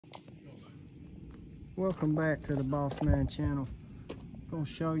Welcome back to the Boss Man channel. Gonna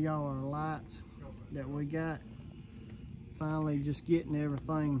show y'all our lights that we got. Finally just getting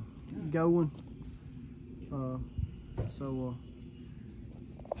everything going. Trying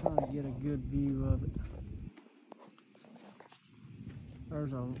to get a good view of it.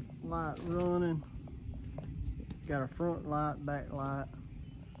 There's a light running. Got a front light, back light.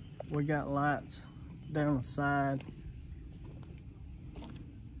 We got lights down the side.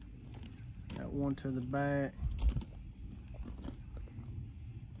 Got one to the back.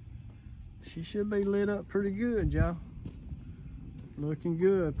 She should be lit up pretty good, y'all. Looking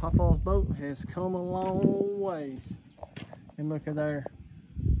good. Papa's boat has come a long ways. And look at there.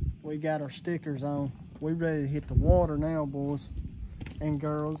 We got our stickers on. We ready to hit the water now, boys and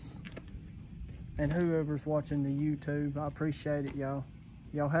girls. And whoever's watching the YouTube, I appreciate it, y'all.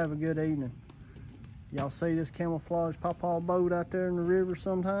 Y'all have a good evening. Y'all see this camouflage Papa boat out there in the river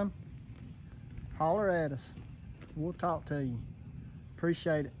sometime? Holler at us. We'll talk to you.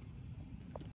 Appreciate it.